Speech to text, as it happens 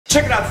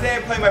Check it out, today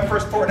I'm playing my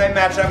first Fortnite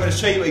match and I'm going to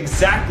show you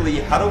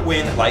exactly how to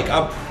win like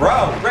a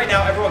pro. Right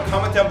now, everyone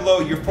comment down below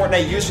your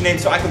Fortnite username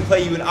so I can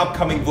play you in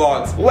upcoming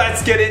vlogs.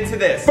 Let's get into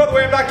this. By the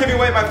way, I'm not giving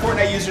away my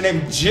Fortnite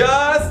username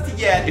just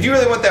yet. If you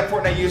really want that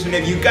Fortnite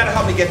username, you gotta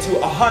help me get to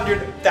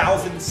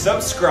 100,000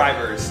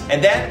 subscribers.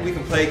 And then we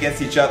can play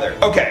against each other.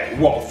 Okay,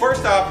 well,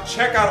 first off,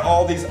 check out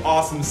all these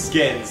awesome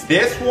skins.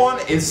 This one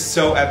is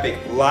so epic.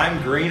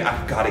 Lime green,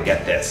 I've gotta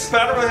get this. But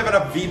I don't really have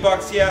enough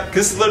V-Bucks yet,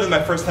 because this is literally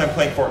my first time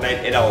playing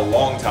Fortnite in a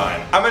long time.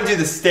 I'm gonna do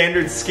the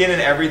standard skin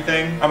and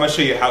everything. I'm gonna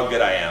show you how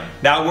good I am.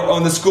 Now we're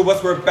on the school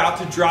bus. We're about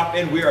to drop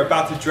in. We are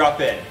about to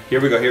drop in.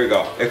 Here we go, here we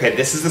go. Okay,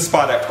 this is the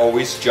spot I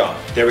always jump.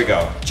 There we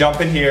go.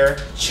 Jump in here.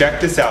 Check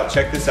this out,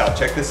 check this out,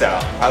 check this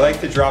out. I like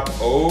to drop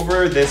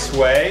over this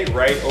way,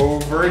 right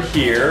over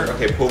here.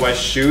 Okay, pull my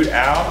chute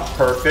out.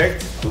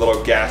 Perfect. The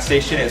little gas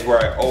station is where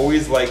I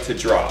always like to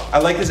drop. I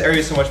like this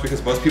area so much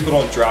because most people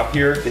don't drop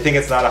here. They think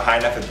it's not a high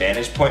enough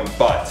advantage point,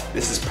 but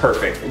this is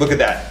perfect. Look at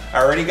that.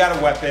 I already got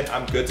a weapon.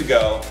 I'm good to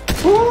go.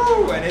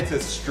 Woo! And it's a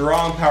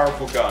strong,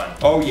 powerful gun.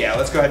 Oh yeah,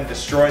 let's go ahead and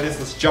destroy this.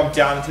 Let's jump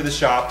down into the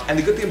shop. And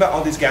the good thing about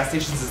all these gas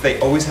stations is they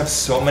always have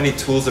so many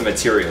tools and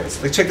materials.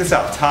 Like check this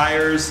out.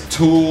 Tires,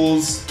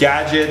 tools,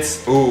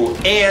 gadgets. Ooh,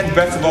 and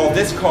best of all,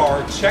 this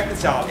car, check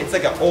this out. It's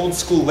like an old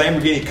school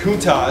Lamborghini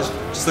Countach,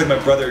 just like my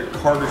brother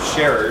Carter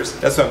Scherer's.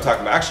 That's what I'm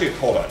talking about. Actually,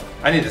 hold on.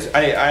 I need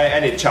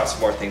to chop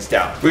some more things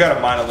down. We gotta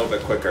mine a little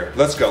bit quicker.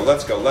 Let's go,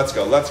 let's go, let's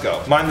go, let's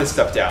go. Mine this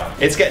stuff down.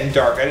 It's getting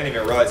dark. I didn't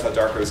even realize how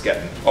dark it was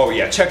getting. Oh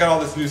yeah, check out all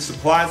this new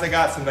supplies I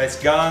got. Some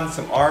nice guns,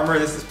 some armor.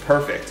 This is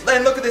perfect.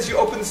 And look at this, you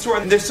open the store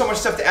and there's so much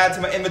stuff to add to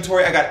my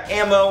inventory. I got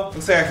ammo.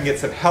 Looks like I can get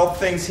some health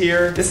things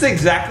here. This is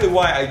exactly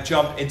why I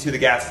jump into the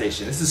gas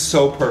station. This is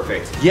so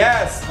perfect.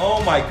 Yes,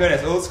 oh my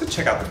goodness. Oh, let's go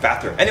check out the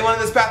bathroom. Anyone in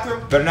this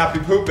bathroom? Better not be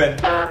pooping.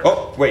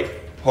 Oh, wait,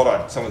 hold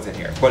on, someone's in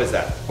here. What is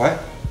that? What?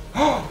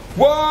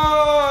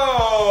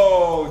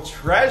 Whoa!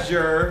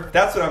 Treasure!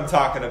 That's what I'm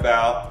talking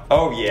about.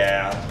 Oh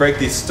yeah. Break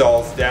these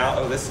stalls down.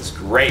 Oh, this is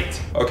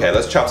great. Okay,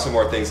 let's chop some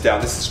more things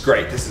down. This is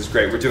great. This is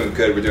great. We're doing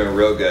good. We're doing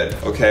real good.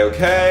 Okay,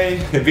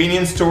 okay.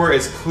 Convenience store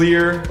is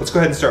clear. Let's go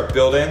ahead and start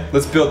building.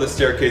 Let's build the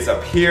staircase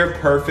up here.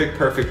 Perfect,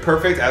 perfect,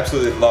 perfect.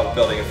 Absolutely love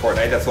building in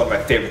Fortnite. That's one of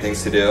my favorite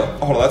things to do.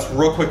 Hold on, let's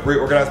real quick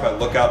reorganize my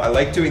lookout. I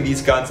like doing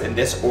these guns in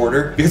this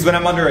order because when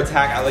I'm under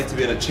attack, I like to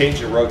be able to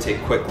change and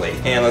rotate quickly.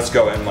 And let's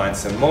go and mine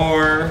some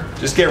more.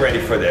 Just get ready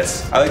for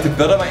this. I like to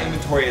build up my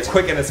inventory as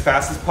quick and as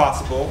fast as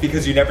possible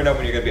because you never know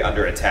when you're gonna be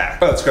under attack.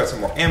 Oh, let's grab some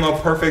more ammo.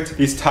 Perfect.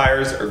 These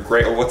tires are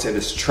great. Oh, what's in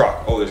this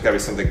truck? Oh, there's gotta be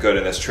something good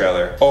in this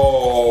trailer.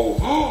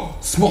 Oh,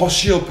 small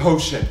shield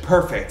potion.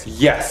 Perfect.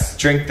 Yes.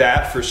 Drink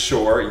that for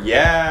sure.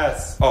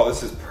 Yes. Oh,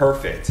 this is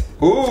perfect.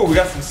 Ooh, we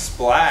got some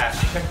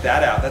splash. Check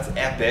that out. That's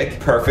epic.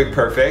 Perfect,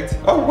 perfect.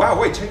 Oh, wow.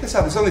 Wait, check this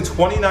out. There's only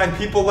 29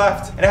 people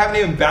left. And I haven't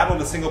even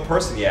battled a single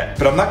person yet.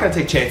 But I'm not gonna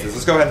take chances.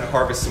 Let's go ahead and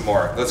harvest some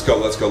more. Let's go,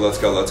 let's go, let's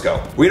go, let's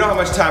go. We don't have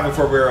much time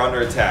before we're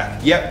under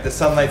attack. Yep, the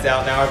sunlight's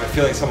out now. I have a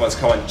feeling someone's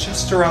coming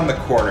just around the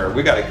corner.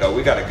 We gotta go,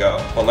 we gotta go.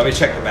 Well, let me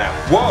check the map.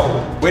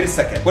 Whoa, wait a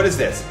second. What is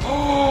this?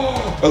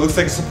 Oh, it looks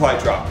like a supply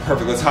drop.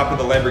 Perfect, let's hop in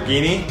the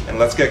Lamborghini and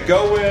let's get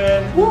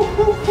going. Woo,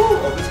 woo, woo.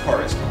 Oh, this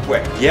car is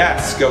quick.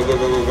 Yes, go, go,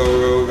 go, go,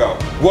 go, go, go.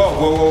 Whoa,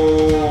 whoa, whoa,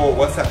 whoa, whoa.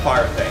 What's that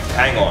fire thing?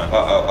 Hang on.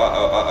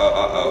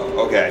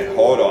 Uh-oh. Okay,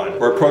 hold on.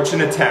 We're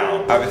approaching a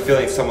town. I have a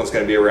feeling someone's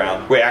gonna be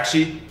around. Wait,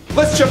 actually,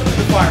 let's jump into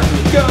the fire.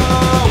 Go!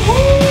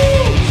 Woo!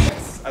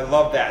 I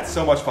love that.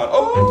 So much fun.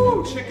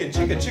 Oh, chicken,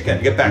 chicken,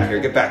 chicken. Get back here,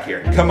 get back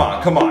here. Come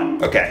on, come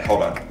on. Okay,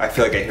 hold on. I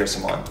feel like I hear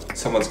someone.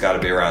 Someone's gotta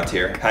be around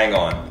here. Hang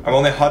on. I'm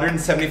only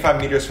 175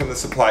 meters from the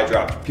supply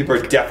drop. People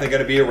are definitely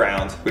gonna be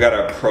around. We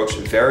gotta approach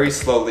very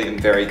slowly and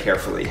very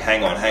carefully.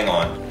 Hang on, hang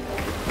on.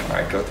 All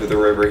right, go through the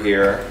river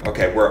here.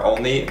 Okay, we're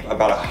only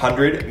about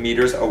 100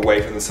 meters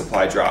away from the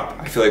supply drop.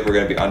 I feel like we're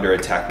gonna be under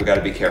attack. We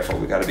gotta be careful,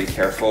 we gotta be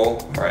careful.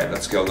 All right,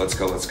 let's go, let's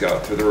go, let's go.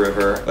 Through the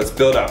river. Let's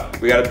build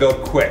up. We gotta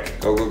build quick.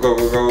 Go, go, go,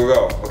 go, go, go,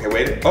 go. Okay,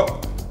 wait, oh.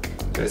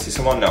 Did I see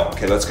someone? No.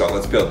 Okay, let's go,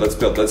 let's build, let's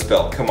build, let's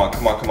build. Come on,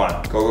 come on, come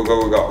on. Go, go,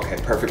 go, go, go. Okay,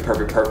 perfect,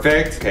 perfect,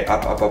 perfect. Okay,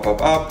 up, up, up,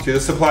 up, up. To the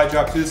supply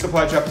drop, to the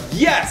supply drop.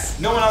 Yes!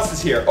 No one else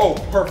is here. Oh,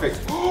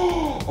 perfect.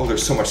 Oh,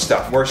 there's so much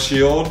stuff. More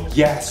shield.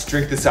 Yes,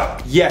 drink this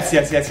up. Yes,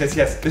 yes, yes, yes,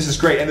 yes. This is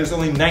great. And there's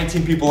only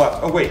 19 people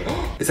left. Oh, wait.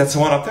 Is that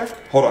someone up there?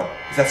 Hold on.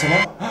 Is that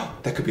someone?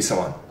 That could be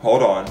someone.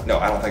 Hold on. No,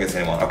 I don't think it's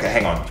anyone. Okay,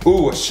 hang on.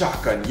 Ooh, a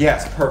shotgun.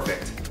 Yes,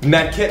 perfect.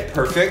 Medkit,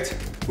 perfect.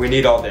 We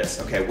need all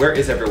this. Okay, where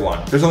is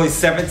everyone? There's only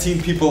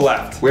 17 people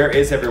left. Where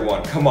is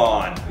everyone? Come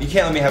on. You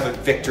can't let me have a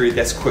victory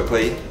this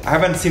quickly. I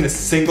haven't seen a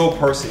single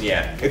person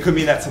yet. It could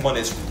mean that someone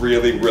is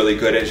really, really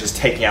good at just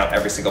taking out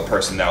every single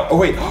person now. Oh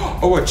wait,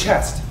 oh, a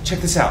chest. Check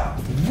this out.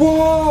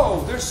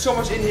 Whoa, there's so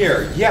much in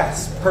here.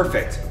 Yes,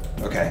 perfect.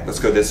 Okay, let's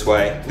go this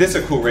way. This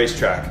is a cool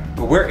racetrack.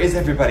 But where is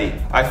everybody?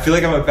 I feel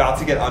like I'm about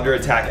to get under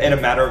attack in a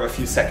matter of a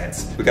few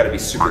seconds. We gotta be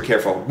super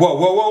careful. Whoa,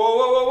 whoa, whoa, whoa,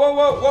 whoa, whoa, whoa,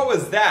 whoa, what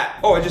was that?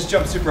 Oh, I just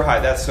jumped super high.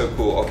 That's so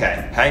cool.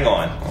 Okay, hang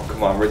on. Oh, come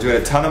come on. We're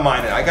doing a ton of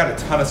mining. I got a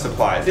ton of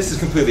supplies. This is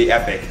completely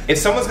epic. If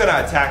someone's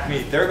gonna attack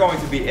me, they're going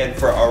to be in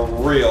for a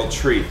real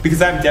treat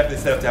because I'm definitely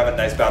set up to have a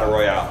nice battle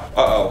royale.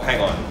 Uh-oh,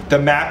 hang on. The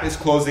map is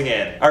closing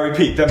in. I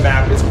repeat, the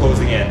map is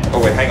closing in.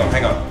 Oh wait, hang on.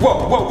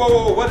 Whoa, whoa, whoa,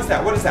 whoa, what is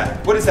that? What is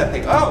that? What is that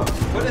thing? Oh,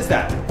 what is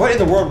that? What in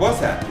the world was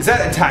that? Is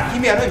that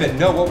attacking me? I don't even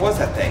know. What was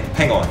that thing?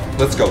 Hang on.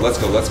 Let's go.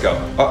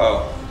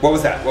 Uh-oh. What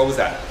was that?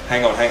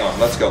 Hang on.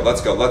 Let's go.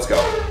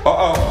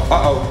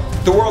 Uh-oh.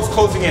 The world's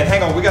closing in.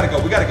 Hang on. We gotta go.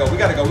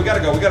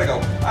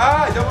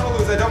 Ah, I don't wanna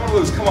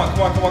lose. Come on.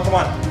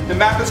 The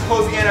map is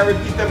closing in. I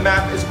repeat, the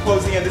map is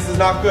closing in. This is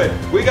not good.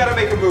 We gotta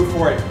make a move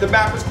for it. The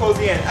map is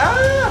closing in.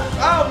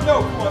 Ah! Oh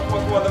no.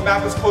 Come on. The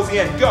map is closing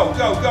in. Go. Oh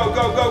no.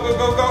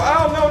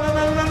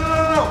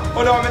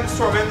 Oh no, I'm in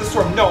the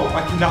storm. No,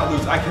 I cannot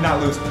lose. I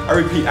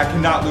repeat, I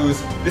cannot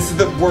lose. This is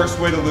the worst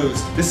way to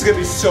lose. This is gonna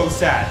be so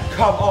sad.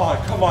 Come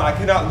on, I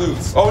cannot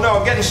lose. Oh no,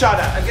 I'm getting shot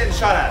at.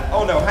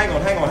 Oh no, hang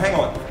on.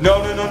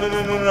 No.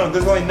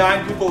 There's only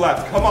 9 people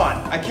left. Come on,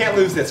 I can't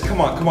lose this.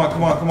 Come on.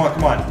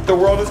 The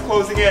world is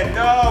closing in.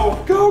 No,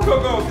 go.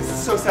 This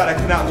is so sad. I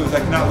cannot lose.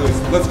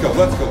 Let's go.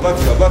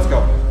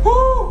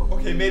 Woo!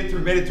 Okay, made it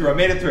through. I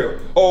made it through.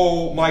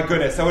 Oh my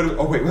goodness.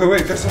 Oh wait.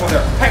 There's someone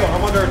there. Hang on,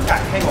 I'm under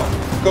attack. Hang on.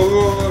 Go.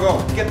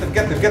 Get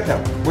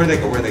them. Where'd they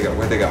go?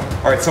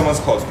 All right, someone's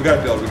close. We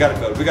gotta build.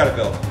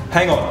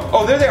 Hang on.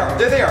 Oh, there they are.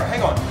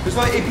 Hang on. There's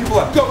only 8 people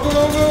left. Go.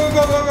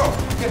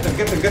 Get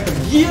them.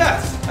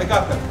 Yes, I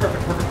got them.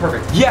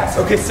 Perfect. Yes.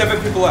 Okay, 7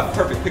 people left.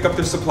 Perfect. Pick up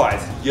their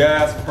supplies.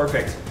 Yes,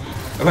 perfect.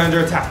 Am I under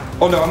attack?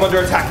 Oh no, I'm under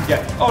attack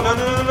again. Oh no.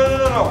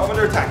 I'm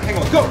under attack. Hang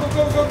on. Go.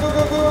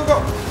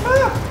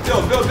 Ah,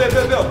 build.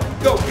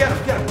 Go, get him.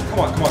 Come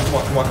on.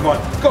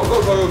 Go.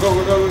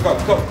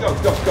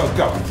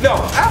 No,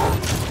 ow.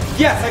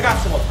 Yes, I got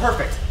someone.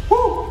 Perfect.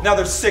 Woo! Now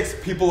there's 6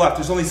 people left.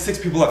 There's only 6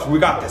 people left. We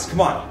got this.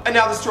 Come on. And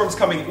now the storm's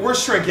coming. We're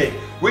shrinking.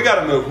 We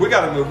gotta move.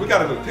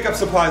 Pick up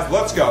supplies.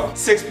 Let's go.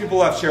 6 people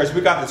left, Sharers.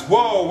 We got this.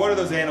 Whoa, what are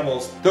those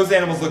animals? Those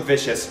animals look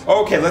vicious.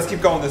 Okay, let's keep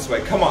going this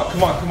way. Come on.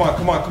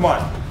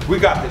 We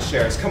got this,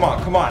 Sharers. Come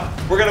on.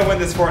 We're gonna win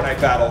this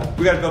Fortnite battle.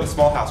 We gotta build a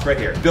small house right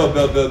here. Build.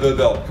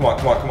 Come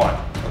on.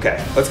 Okay,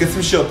 let's get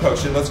some shield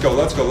potion. Let's go.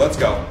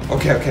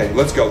 Okay,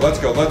 let's go.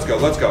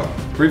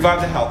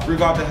 Revive the health.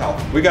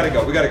 We gotta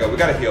go. We gotta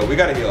heal. We're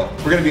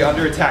gonna be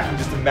under attack in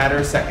just a matter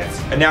of seconds.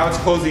 And now it's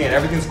closing in.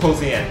 Everything's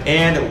closing in.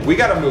 And we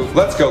gotta move.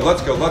 Let's go. We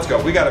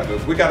gotta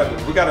move.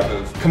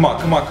 Come on.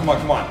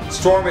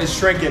 Storm is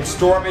shrinking.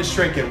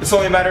 It's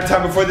only a matter of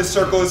time before this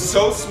circle is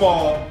so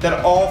small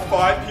that all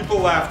 5 people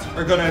left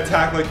are gonna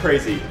attack like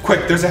crazy.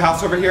 Quick, there's a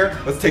house over here.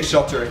 Let's take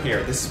shelter in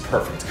here. This is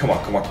perfect. Come on.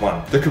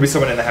 There could be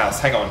someone in the house.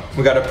 Hang on.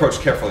 We gotta approach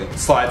carefully.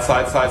 Slide.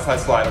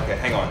 Okay,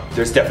 hang on.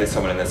 There's definitely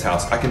someone in this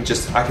house. I can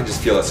just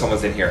feel that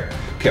someone's in here.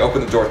 Okay,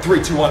 open the door.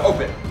 3, 2, 1,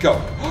 open. Go.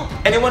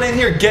 Anyone in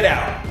here? Get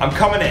out. I'm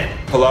coming in.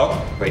 Hello?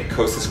 Wait,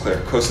 coast is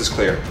clear.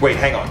 Wait,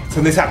 hang on.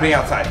 Something's happening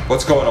outside.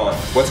 What's going on?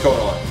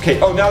 Okay,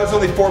 oh, now there's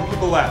only 4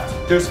 people left.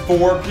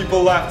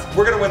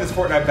 We're gonna win this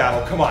Fortnite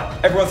battle. Come on.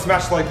 Everyone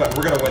smash the like button.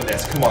 We're gonna win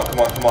this. Come on.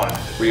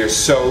 We are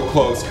so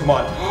close. Come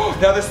on.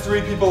 Now there's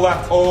 3 people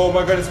left. Oh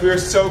my goodness, we are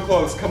so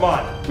close. Come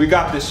on. We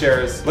got this,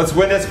 Sharers. Let's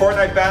win this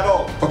Fortnite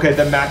battle. Okay,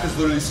 the map is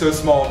literally so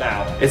small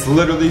now. It's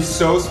literally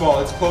so small.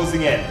 It's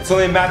closing in. It's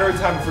only a matter of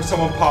time before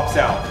someone pops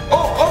out.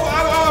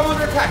 I'm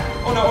under attack.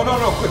 Oh no.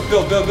 Quick,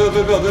 build.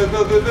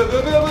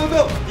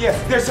 Yes,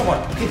 there's someone.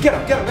 Okay, get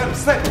him.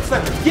 Sniper.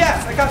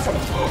 Yes, I got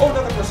someone. Oh,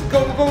 another person.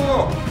 Go.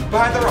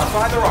 Behind the rock.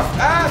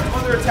 Ah, I'm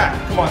under attack.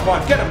 Come on.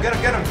 Get him.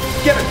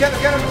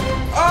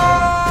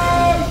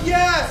 Oh,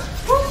 yes.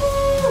 Woo!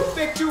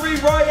 Victory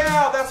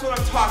Royale. That's what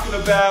I'm talking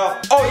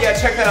about. Oh yeah,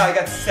 check that out. I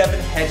got 7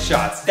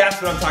 headshots.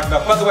 That's what I'm talking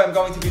about. By the way, I'm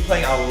going to be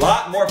playing a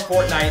lot more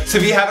Fortnite. So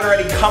if you haven't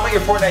already, comment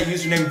your Fortnite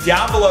username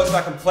down below so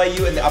I can play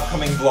you in the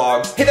upcoming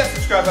vlogs. Hit that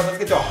subscribe button. Let's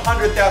get to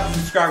 100,000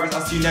 subscribers.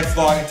 I'll see you next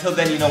vlog. Until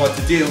then, you know what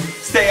to do.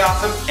 Stay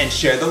awesome and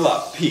share the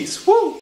love. Peace. Woo!